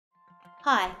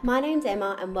Hi, my name's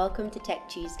Emma and welcome to Tech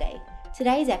Tuesday.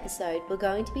 Today's episode we're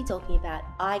going to be talking about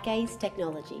eye gaze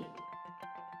technology.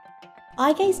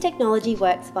 Eye gaze technology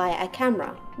works via a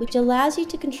camera, which allows you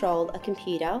to control a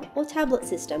computer or tablet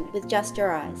system with just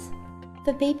your eyes.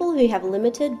 For people who have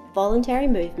limited voluntary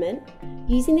movement,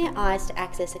 using their eyes to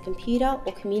access a computer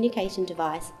or communication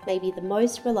device may be the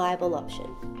most reliable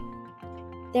option.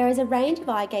 There is a range of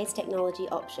eye gaze technology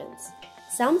options.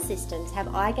 Some systems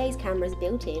have eye gaze cameras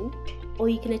built in, or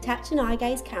you can attach an eye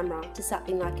gaze camera to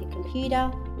something like a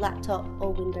computer, laptop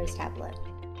or Windows tablet.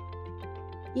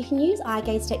 You can use eye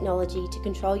gaze technology to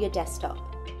control your desktop.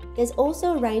 There's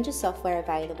also a range of software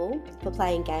available for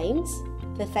playing games,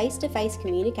 for face-to-face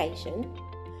communication,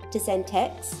 to send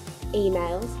texts,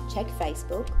 emails, check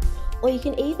Facebook, or you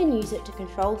can even use it to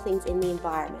control things in the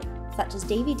environment, such as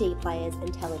DVD players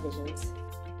and televisions.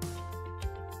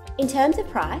 In terms of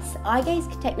price, eye gaze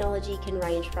technology can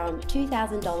range from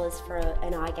 $2,000 for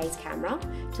an eye gaze camera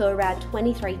to around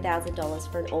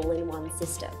 $23,000 for an all-in-one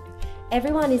system.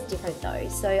 Everyone is different though,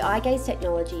 so eye gaze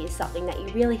technology is something that you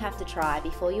really have to try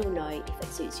before you'll know if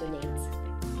it suits your needs.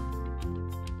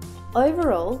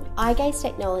 Overall, eye gaze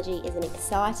technology is an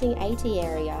exciting AT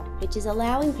area which is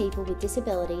allowing people with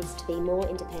disabilities to be more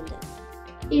independent.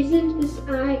 Isn't this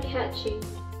eye-catching?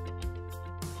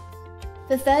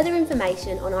 For further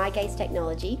information on eye gaze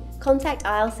technology, contact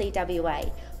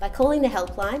ILCWA by calling the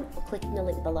helpline or clicking the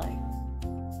link below.